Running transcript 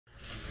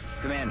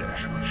Commander,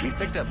 we've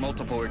picked up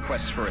multiple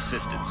requests for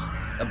assistance.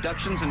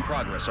 Abductions in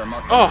progress are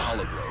marked on the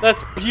hologlobe.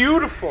 That's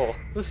beautiful.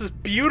 This is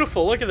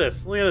beautiful. Look at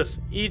this. Look at this.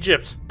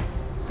 Egypt.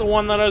 It's the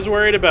one that I was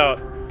worried about.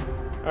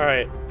 All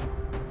right.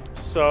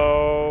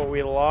 So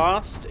we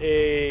lost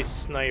a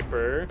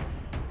sniper.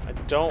 I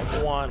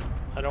don't want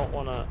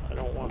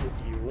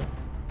you.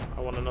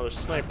 I want another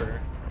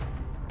sniper.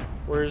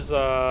 Where's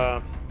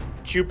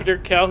Jupiter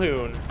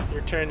Calhoun?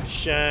 Your turn to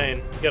shine.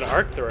 You got an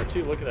arc thrower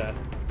too. Look at that.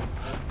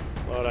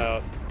 Load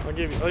out. I'll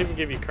even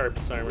give you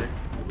Carpus armor.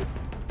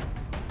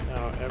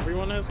 Now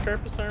everyone has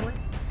Carpus armor?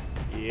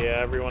 Yeah,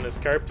 everyone has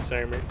Carpus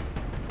armor.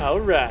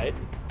 Alright.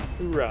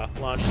 Hoorah.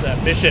 Launch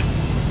that mission.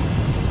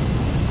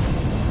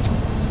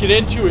 Let's get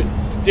into it.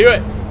 Let's do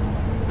it.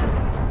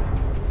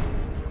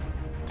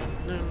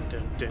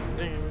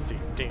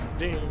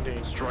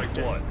 Strike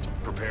one.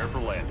 Prepare for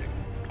landing.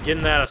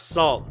 Getting that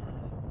assault.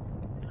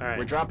 Alright.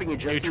 We're dropping you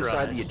just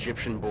inside the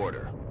Egyptian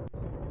border.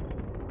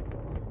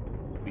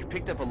 We've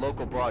picked up a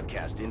local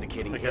broadcast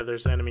indicating... Okay,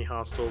 there's enemy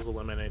hostiles.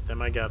 Eliminate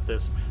them. I got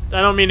this.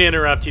 I don't mean to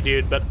interrupt you,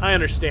 dude, but I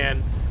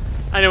understand.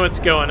 I know what's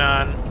going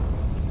on.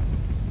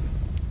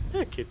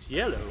 Look, it's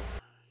yellow.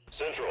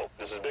 Central,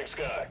 this is Big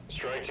Sky.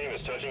 Strike team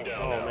is touching down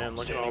now. Oh man,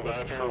 look at all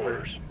this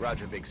cover.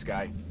 Roger, Big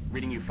Sky.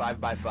 Reading you 5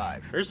 by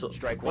 5. There's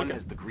Strike one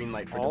has the green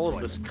light for all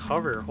deployment. of this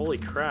cover. Holy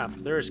crap.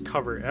 There's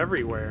cover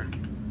everywhere.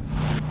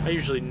 I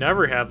usually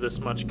never have this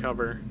much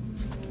cover.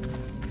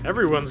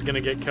 Everyone's gonna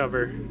get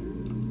cover.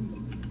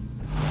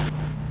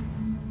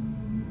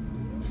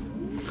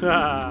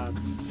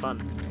 This is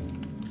fun.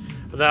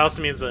 But that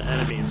also means that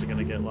enemies are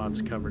gonna get lots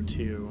of cover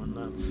too, and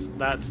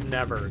that's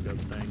never a good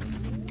thing.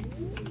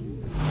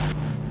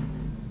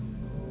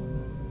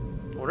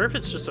 I wonder if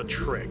it's just a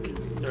trick.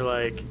 They're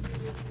like,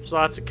 there's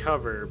lots of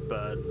cover,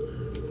 but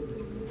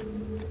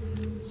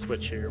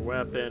switch your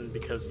weapon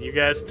because you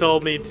guys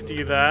told me to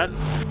do that.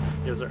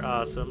 You guys are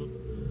awesome.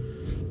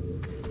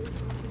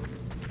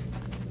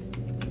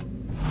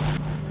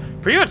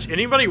 Pretty much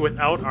anybody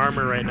without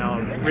armor right now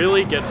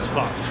really gets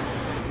fucked.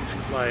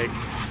 Like,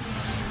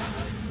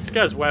 these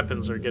guys'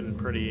 weapons are getting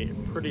pretty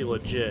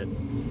legit.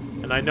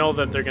 And I know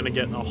that they're gonna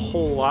get a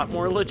whole lot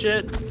more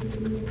legit,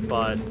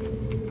 but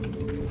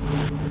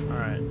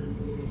alright.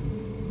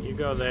 You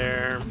go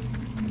there.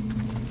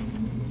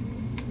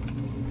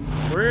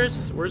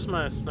 Where's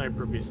my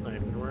sniper be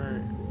sniping?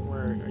 Where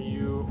are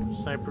you,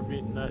 sniper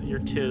be? Not your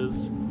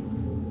Tiz,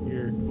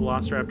 your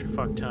Velociraptor.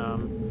 Fuck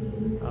Tom.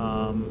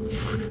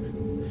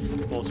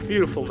 Most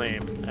beautiful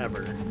name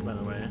ever, by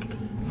the way.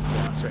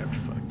 Velociraptor.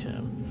 Fuck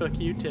Tom. Fuck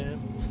you, Tim.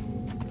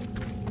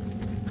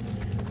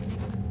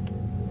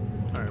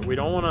 Alright, we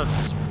don't want to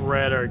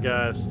spread our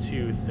guys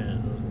too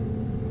thin.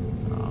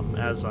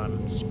 As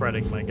I'm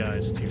spreading my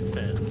guys too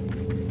thin.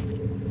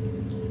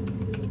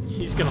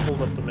 He's gonna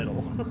hold up the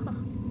middle.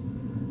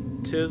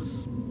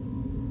 Tiz.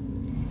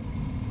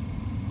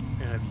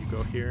 I'll have you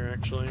go here,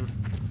 actually.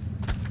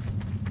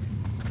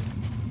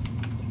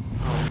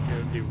 Oh, you're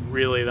gonna do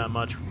really that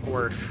much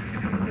work.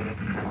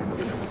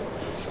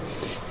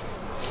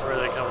 Where are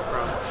they coming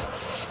from?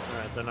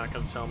 Alright, they're not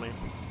gonna tell me.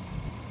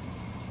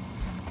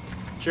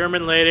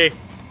 German lady.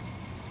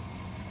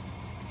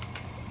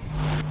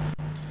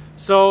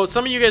 So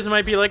some of you guys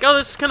might be like, "Oh,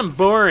 this is kind of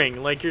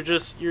boring. Like you're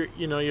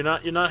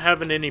not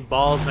having any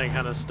balls and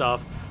kind of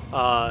stuff,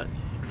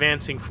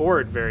 advancing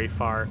forward very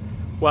far."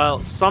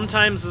 Well,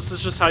 sometimes this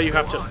is just how you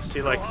have to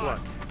see. Like, look.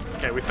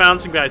 Okay, we found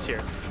some guys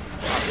here.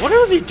 What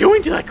was he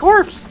doing to that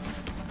corpse?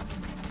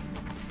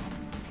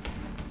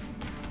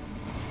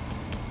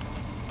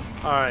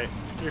 All right,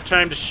 your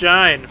time to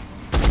shine.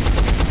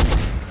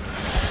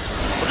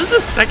 What is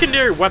this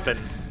secondary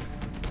weapon?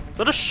 Is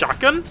that a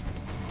shotgun?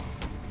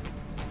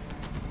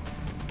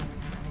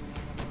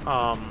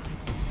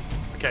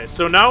 Okay,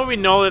 so now we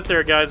know that there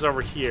are guys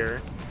over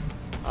here.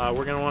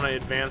 We're gonna want to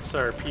advance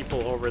our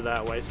people over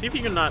that way. See if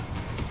you can not...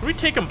 Can we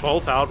take them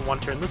both out in one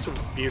turn? This would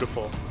be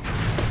beautiful.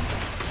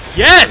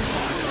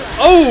 Yes!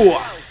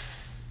 Oh!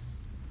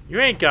 You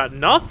ain't got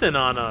nothing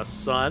on us,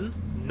 son.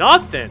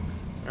 Nothing!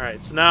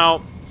 Alright, so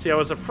now... See, I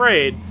was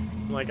afraid.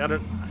 Like, I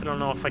don't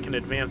know if I can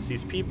advance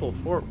these people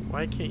forward.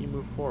 Why can't you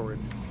move forward?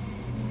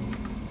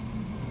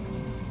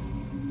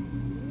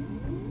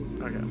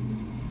 Okay.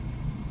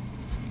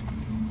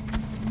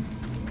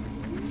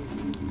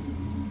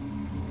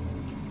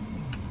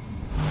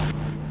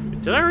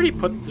 Did I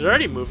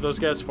already move those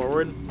guys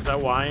forward? Is that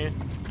why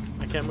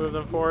I can't move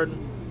them forward?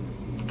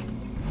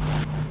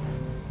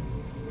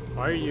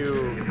 Why are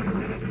you...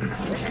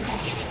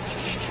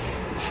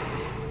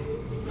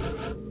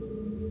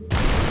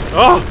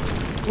 Oh!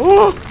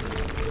 Oh!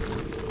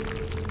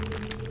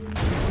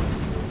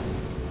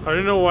 I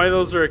don't know why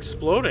those are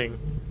exploding.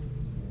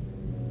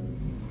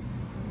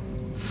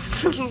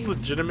 This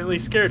legitimately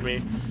scared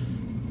me.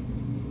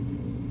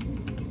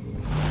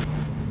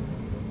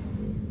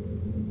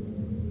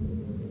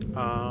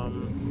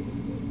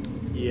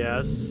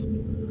 Yes.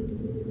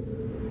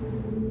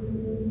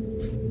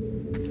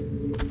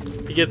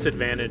 He gets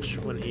advantage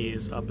when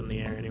he's up in the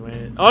air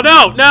anyway. Oh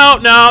no! No!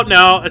 No!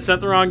 No! I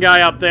sent the wrong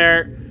guy up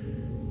there.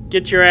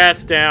 Get your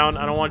ass down.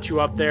 I don't want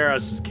you up there. I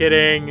was just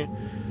kidding.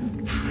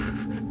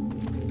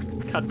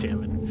 God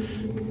damn it.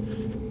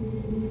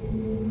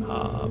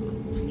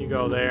 You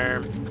go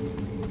there.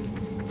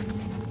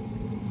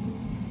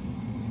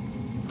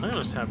 I'm gonna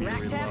just have you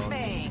reload.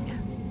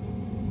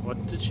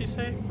 What did she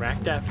say?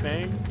 Rack that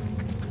fang?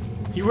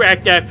 You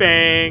rack that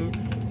fang.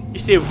 You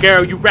say,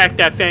 girl, you rack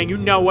that fang. You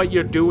know what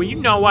you're doing. You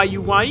know what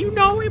you want. You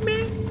know it,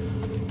 man.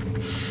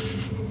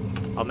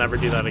 I'll never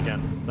do that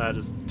again. That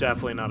is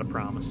definitely not a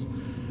promise.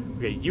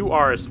 Okay, you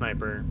are a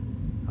sniper,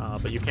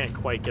 but you can't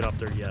quite get up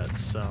there yet,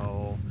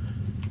 so...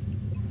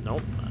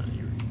 Nope.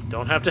 You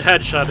don't have to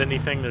headshot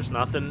anything. There's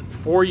nothing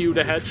for you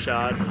to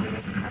headshot.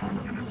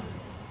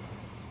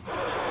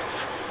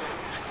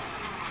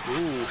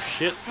 Ooh,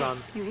 shit,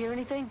 son. You hear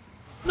anything?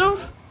 No.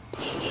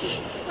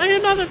 I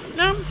hear nothing.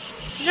 No.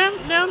 No,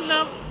 no,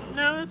 no.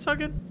 No, that's all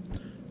good.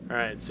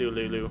 Alright,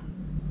 Zululu.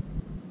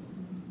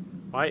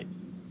 Why?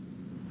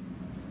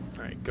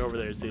 Alright, go over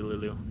there,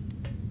 Zululu.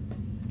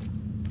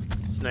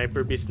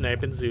 Sniper be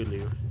sniping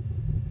Zulu.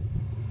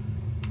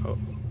 Oh,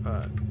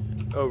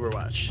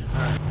 Overwatch.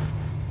 Alright.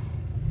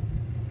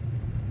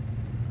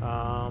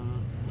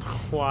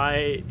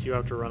 Why do you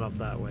have to run up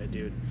that way,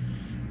 dude?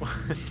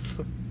 I'm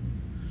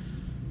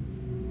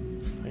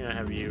gonna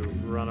have you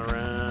run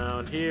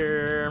around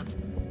here.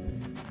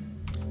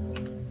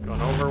 Going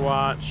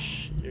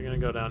Overwatch. You're gonna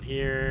go down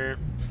here.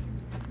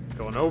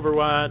 Going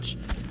Overwatch. I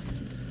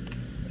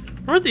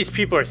wonder what these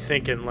people are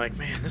thinking. Like,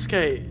 man, this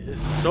guy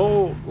is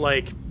so,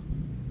 like...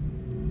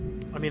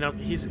 I mean,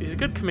 he's a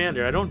good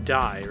commander. I don't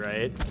die,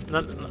 right?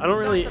 I don't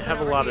really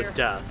have a lot of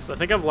deaths. I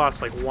think I've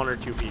lost, like, 1 or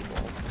 2 people.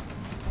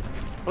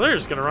 Well, they're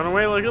just gonna run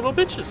away like little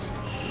bitches.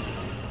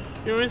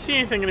 You don't even see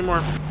anything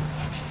anymore.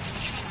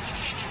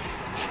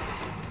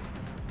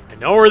 I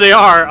know where they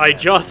are. I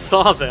just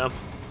saw them.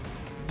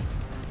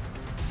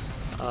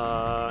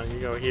 You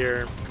go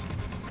here.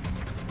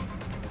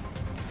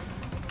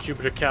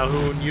 Jupiter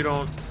Calhoun,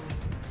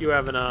 you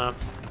haven't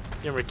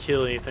never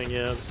killed anything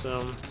yet,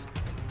 so.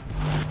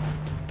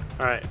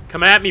 Alright,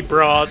 come at me,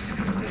 bros.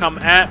 Come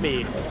at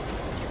me.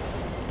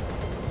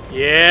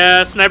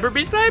 Yeah, sniper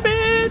be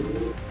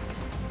sniping!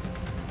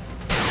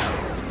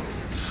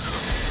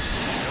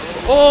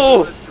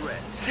 Oh!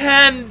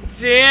 10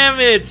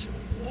 damage!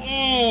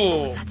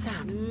 Oh!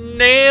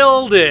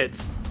 Nailed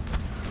it!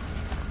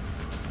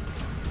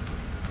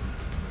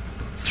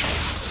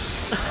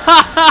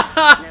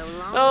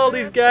 Oh,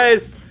 these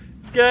guys,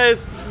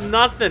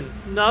 nothing.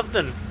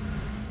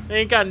 They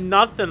ain't got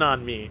nothing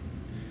on me.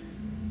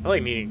 I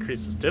like need to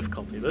increase this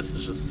difficulty. This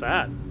is just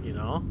sad, you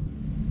know?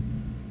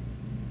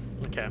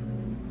 Okay.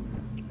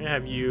 I'm gonna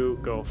have you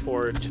go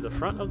forward to the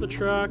front of the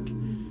truck.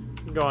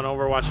 Go on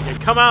Overwatch again.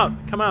 Come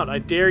out, I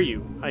dare you.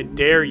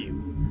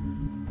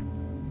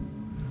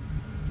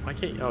 Why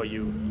can't you? Oh,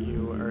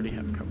 you already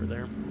have cover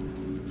there.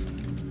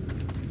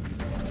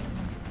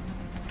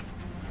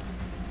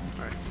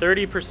 Alright,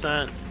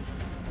 30%,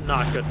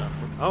 not good enough.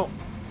 Oh,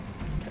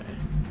 okay.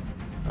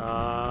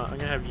 I'm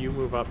gonna have you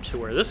move up to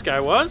where this guy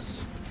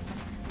was.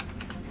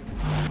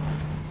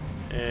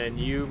 And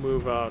you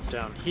move out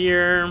down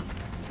here.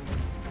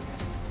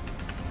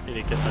 Need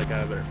to get that guy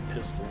a better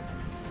pistol.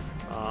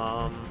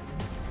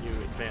 You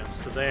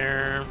advance to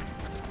there.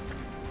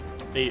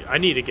 I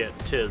need to get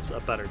Tiz a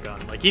better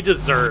gun. Like, he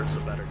deserves a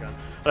better gun.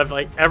 But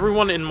like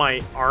everyone in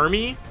my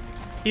army,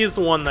 he's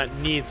the one that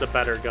needs a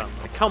better gun.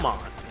 Like, come on.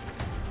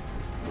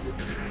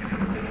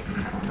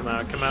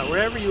 Come out,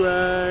 wherever you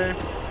are. They're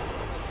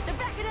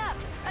backing up.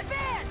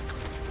 Advance.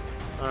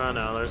 Oh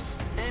no,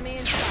 there's. Enemy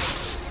in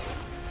sight.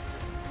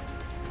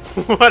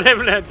 What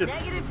happened to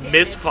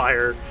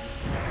misfire?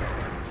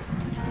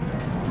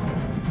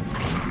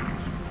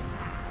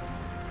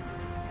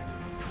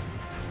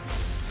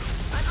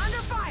 I'm under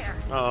fire.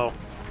 Uh-oh.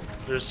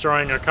 They're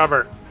destroying our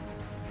cover.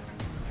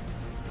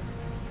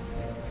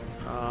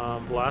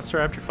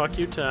 Velociraptor, fuck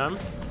you, Tim.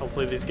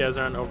 Hopefully these guys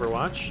aren't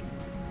Overwatch.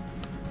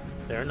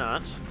 They're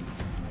not.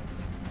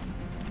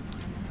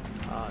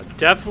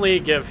 Definitely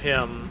give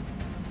him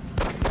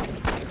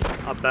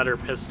a better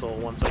pistol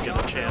once I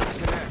get a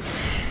chance.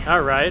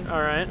 Alright.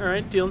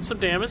 Dealing some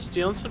damage.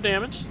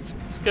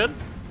 It's good.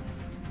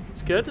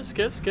 It's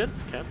good.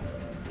 Okay.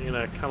 You're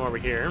gonna come over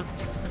here.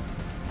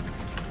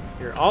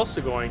 You're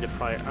also going to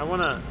fight. I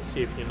want to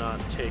see if you not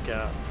take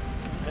out.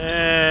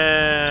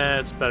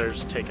 It's better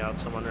just take out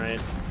someone,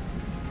 right?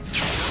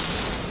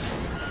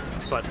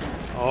 But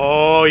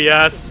oh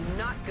yes.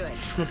 Not good.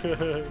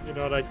 You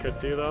know what I could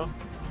do though?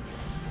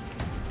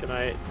 Can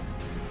I?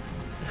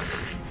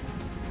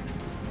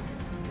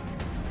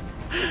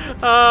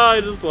 Oh,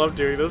 I just love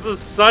doing this. This is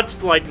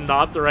such like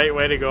not the right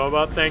way to go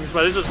about things,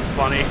 but it's just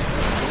funny.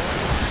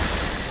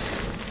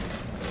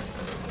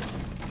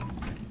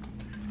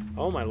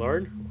 Oh my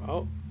lord.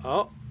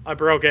 Oh, I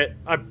broke it.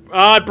 I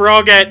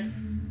broke it.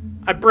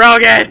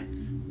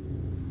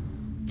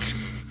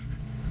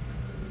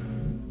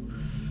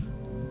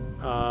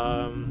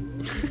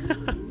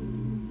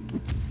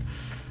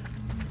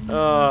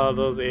 Oh,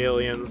 those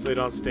aliens, they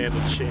don't stand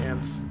a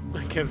chance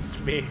against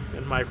me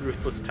and my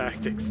ruthless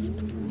tactics.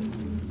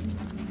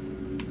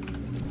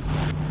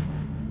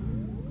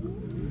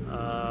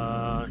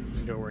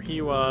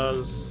 He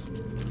was...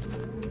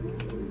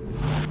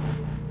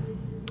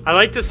 I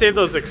like to save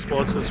those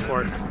explosives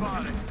for it.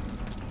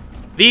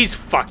 These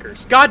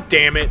fuckers. God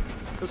damn it.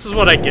 This is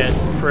what I get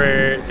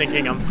for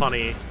thinking I'm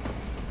funny.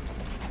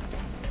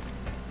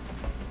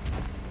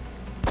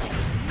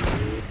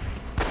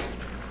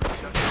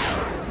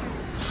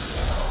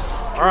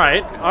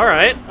 Alright,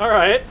 alright,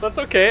 alright. That's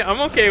okay. I'm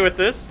okay with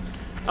this.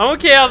 I'm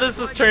okay how this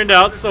has turned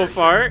out so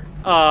far.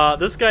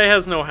 This guy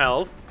has no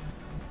health.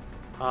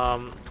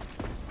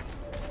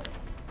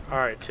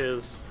 Alright,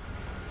 Tiz.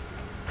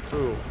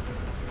 Ooh.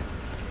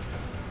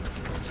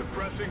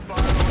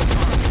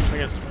 I'm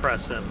gonna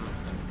suppress him.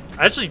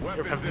 I actually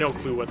have no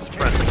clue what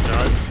suppressing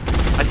does.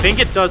 I think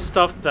it does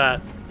stuff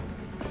that...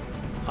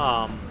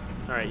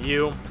 Alright,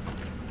 you.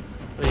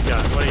 What do you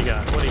got? What do you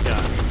got? What do you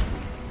got?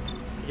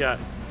 You got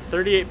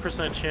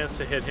 38% chance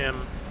to hit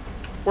him.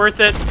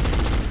 Worth it.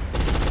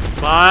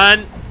 Come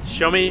on.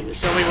 Show me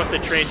what they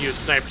trained you at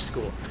sniper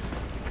school.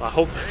 Well, I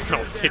hope that's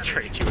not what they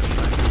trained you at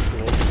sniper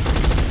school.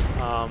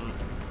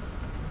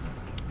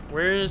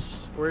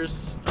 Where's oh,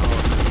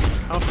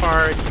 how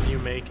far can you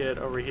make it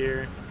over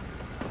here?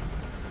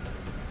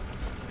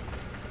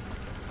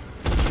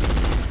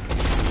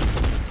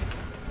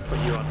 Put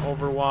you on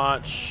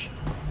Overwatch.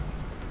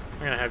 I'm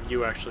gonna have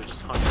you actually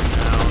just hunt him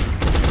down.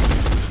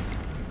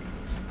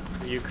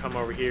 You come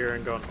over here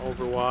and go on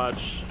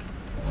Overwatch.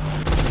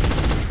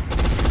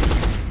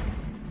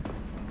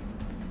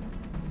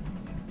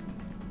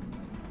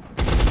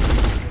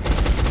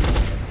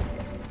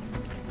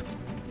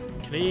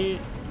 Can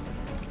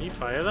you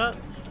fire that?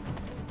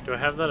 Do I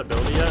have that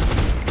ability yet?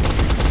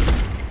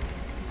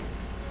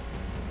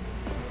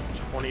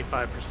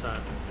 25%.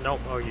 Nope.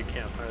 Oh, you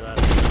can't fire that.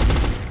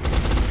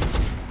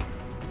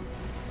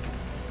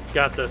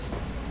 Got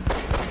this.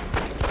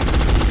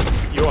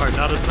 You are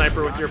not a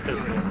sniper with your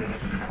pistol.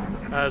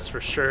 That is for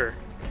sure.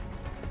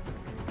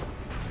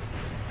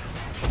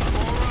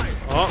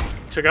 Oh,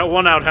 took out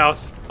one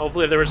outhouse.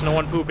 Hopefully there was no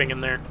one pooping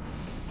in there.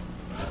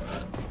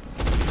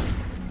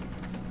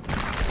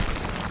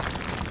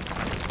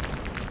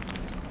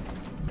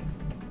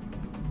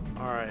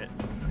 Alright,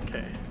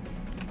 okay.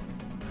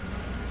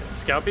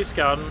 Scout be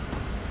scouting.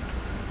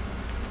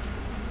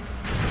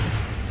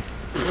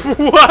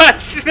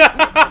 What?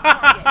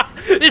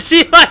 Did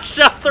she like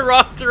shot the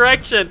wrong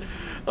direction?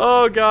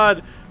 Oh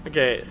god.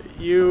 Okay,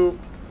 you're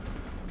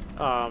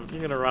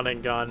gonna run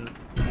and gun.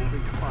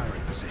 Moving to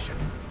firing position.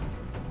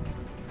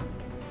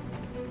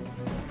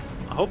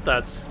 I hope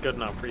that's good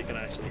enough where you can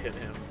actually hit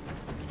him.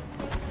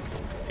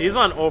 He's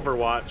on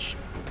Overwatch.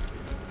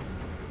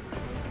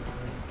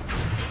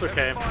 It's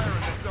okay.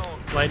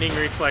 Lightning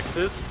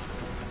reflexes.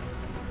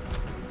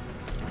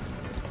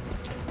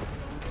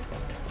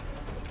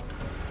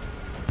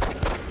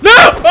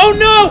 No! Oh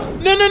no!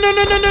 No no no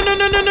no no no no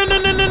no no no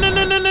no no no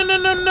no no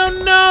no no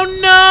no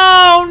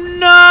no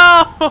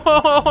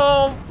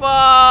no!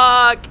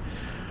 Fuck!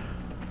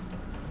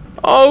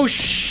 Oh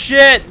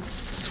shit!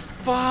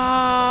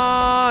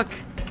 Fuck!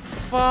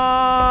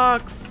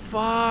 Fuck!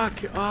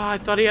 Fuck! Oh, I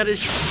thought he had his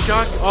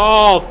shot.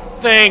 Oh,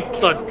 thank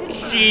the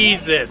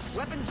Jesus!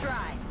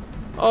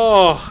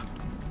 Oh.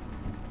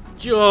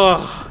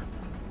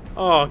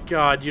 Oh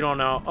god, you don't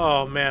know.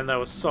 Oh man, that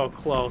was so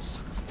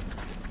close.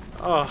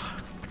 Oh.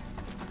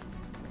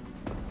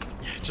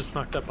 Just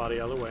knocked that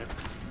body out of the way.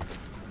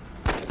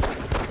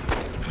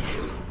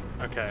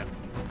 Okay.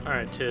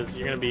 Alright, Tiz,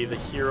 you're gonna be the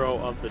hero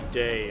of the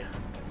day.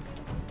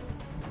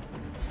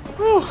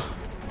 Whew.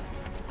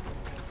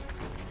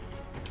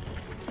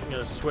 I'm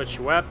gonna switch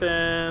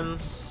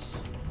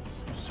weapons.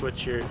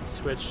 Switch.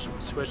 Let's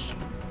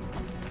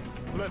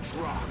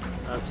rock.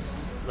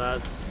 That's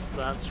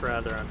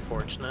rather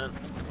unfortunate.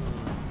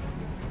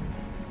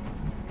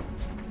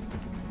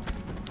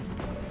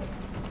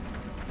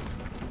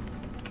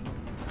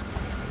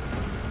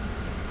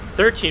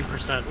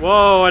 13%.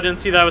 Whoa, I didn't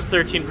see that was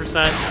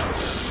 13%.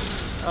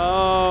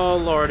 Oh,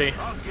 lordy.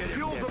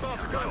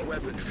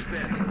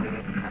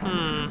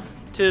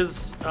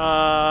 Tiz,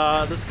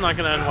 this is not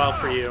gonna end well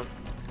for you.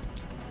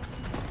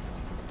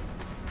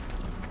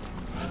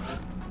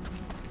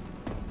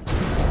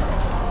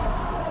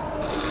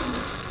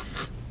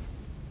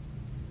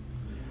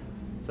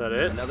 Is that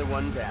it? Another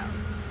one down.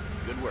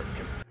 Good work.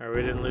 Alright,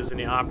 we didn't lose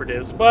any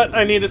operatives, but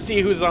I need to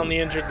see who's on the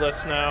injured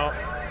list now.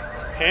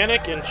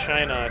 Panic in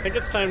China. I think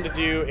it's time to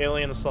do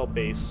Alien Assault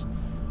Base.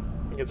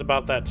 I think it's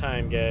about that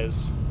time,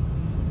 guys.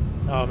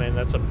 Oh man,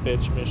 that's a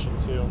bitch mission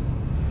too.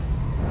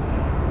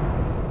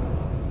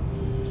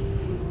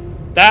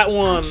 That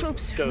one.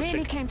 Troops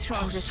really came through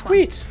on this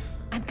sweet.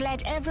 one. I'm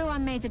glad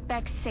everyone made it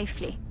back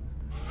safely.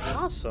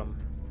 Awesome.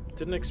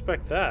 Didn't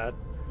expect that.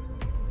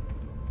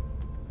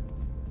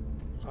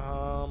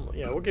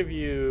 Yeah, we'll give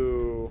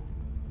you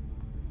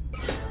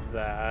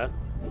that.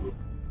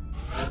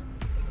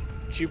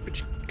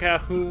 Jupiter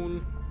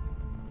Cahoon.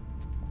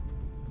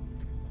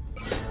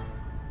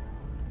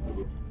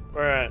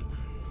 Alright.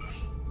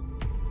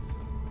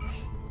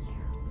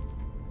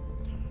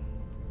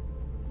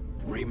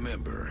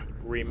 Remember.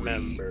 We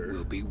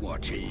will be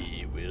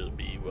watching. We will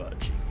be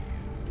watching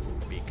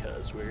you.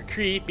 because we're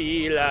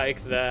creepy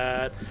like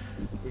that.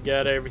 We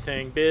got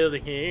everything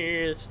building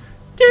here. It's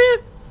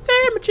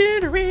thermal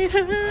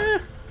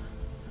generator.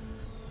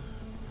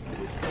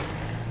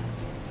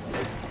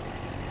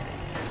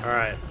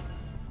 Alright.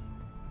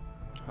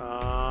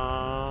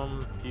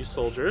 Few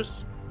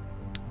soldiers.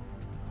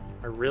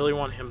 I really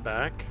want him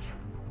back.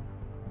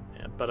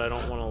 Yeah, but I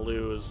don't want to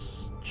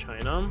lose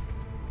China.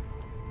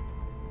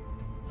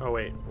 Oh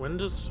wait, when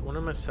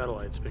are my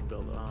satellites being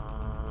built?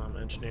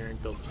 Engineering,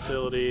 build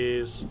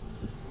facilities.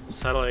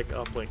 Satellite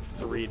uplink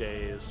 3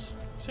 days.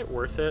 Is it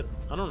worth it?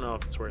 I don't know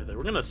if it's worth it.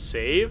 We're gonna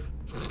save.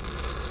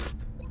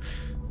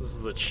 This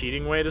is a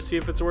cheating way to see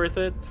if it's worth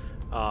it.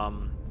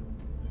 Let's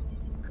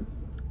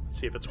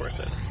see if it's worth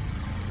it.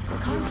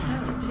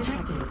 Contact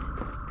detected.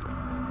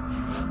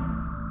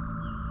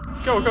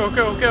 Go, go,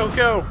 go, go,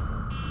 go!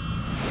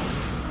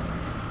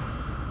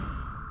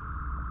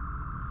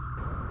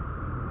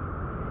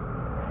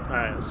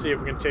 Alright, let's see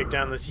if we can take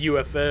down this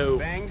UFO.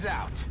 Bangs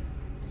out.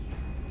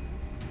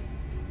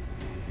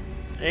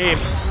 Aim.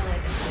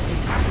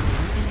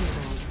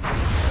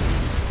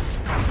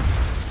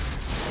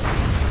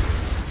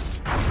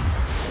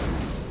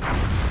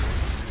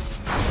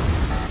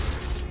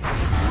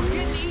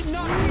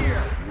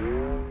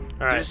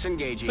 Alright. It's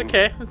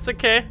okay. It's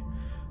okay.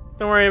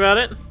 Don't worry about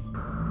it.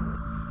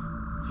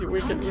 See,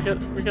 we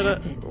gotta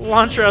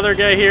launch our other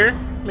guy here.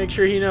 Make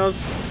sure he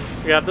knows.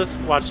 We got this.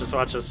 Watch this.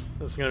 Watch this.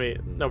 This is gonna be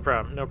no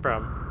problem. No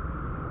problem.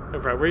 No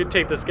problem. We're gonna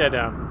take this guy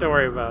down. Don't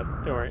worry about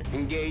it. Don't worry.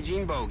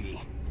 Engaging bogey.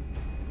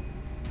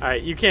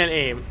 Alright, you can't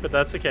aim, but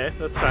that's okay.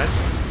 That's fine.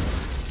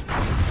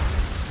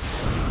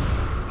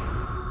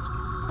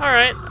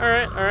 Alright,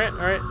 alright, alright,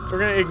 alright. We're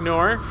gonna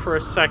ignore for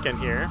a second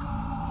here.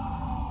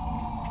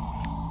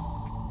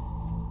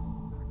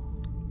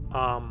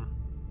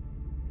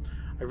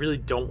 I really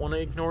don't want to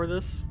ignore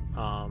this.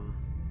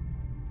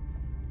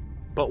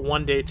 But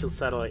one day till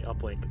satellite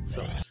uplink.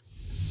 So just...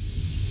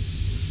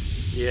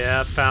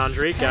 Yeah,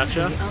 Foundry,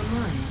 gotcha.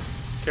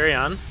 Carry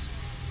on.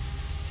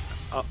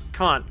 Oh,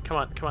 come on, come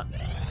on, come on.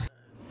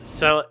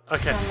 Satellite,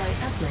 okay.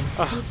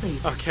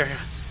 Oh, carry on.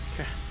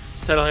 Okay.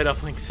 Satellite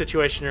uplink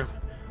situation room.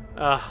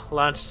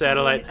 Launch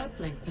satellite.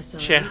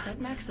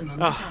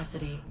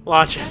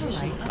 Launch it.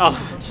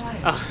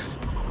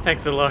 Oh,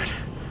 thank the Lord.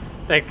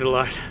 Thank the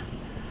Lord.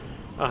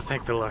 Oh,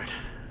 thank the Lord.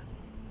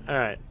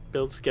 Alright,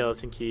 build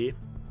skeleton key.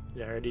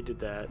 Yeah, I already did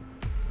that.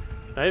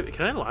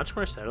 Can I launch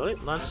more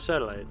satellite? Launch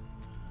satellite.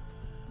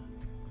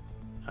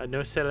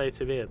 No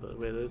satellites available.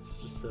 Well,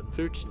 that's just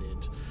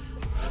unfortunate.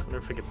 I wonder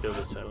if I could build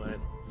a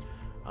satellite.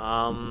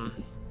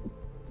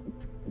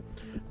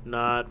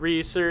 Not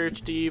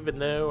researched, even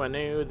though I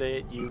know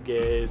that you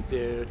guys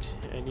don't.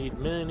 I need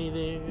money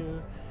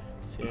though.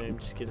 So I'm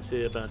just gonna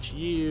say a bunch of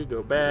you.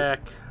 Go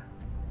back.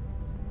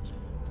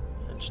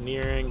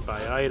 Engineering,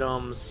 buy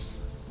items.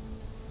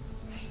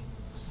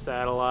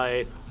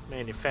 Satellite.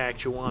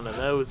 Manufacture one of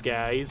those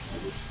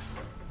guys.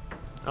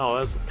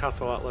 Oh, that costs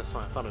a lot less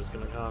than I thought it was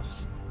gonna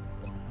cost.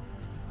 What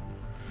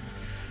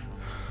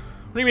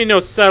do you mean no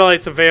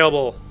satellites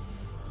available?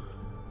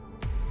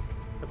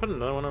 I put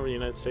another one over the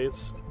United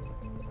States.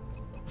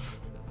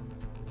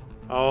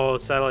 Oh,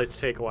 satellites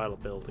take a while to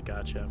build.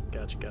 Gotcha.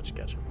 Gotcha, gotcha,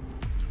 gotcha.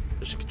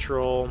 Mission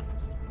control.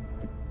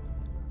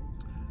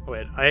 Oh,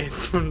 wait, I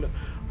don't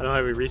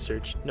have any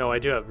research. No, I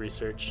do have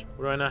research.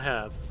 What do I not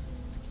have?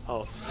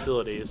 Oh,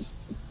 facilities.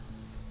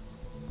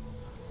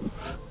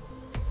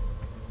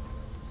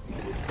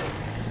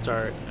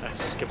 Start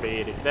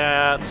excavating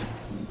that.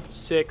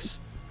 6.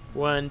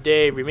 1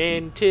 day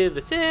remain till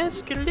it's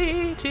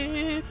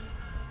escalated.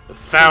 The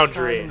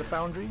Foundry. The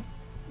Foundry?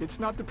 It's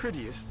not the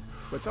prettiest,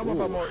 but some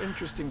of our more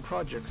interesting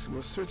projects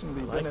will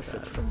certainly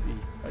benefit from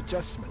the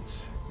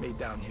adjustments made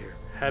down here.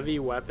 Heavy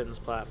weapons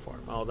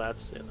platform. Oh,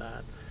 that's it.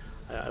 That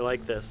I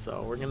like this.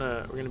 So we're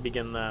gonna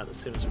begin that as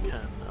soon as we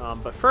can.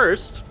 But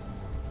first,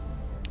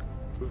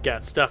 we've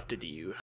got stuff to do.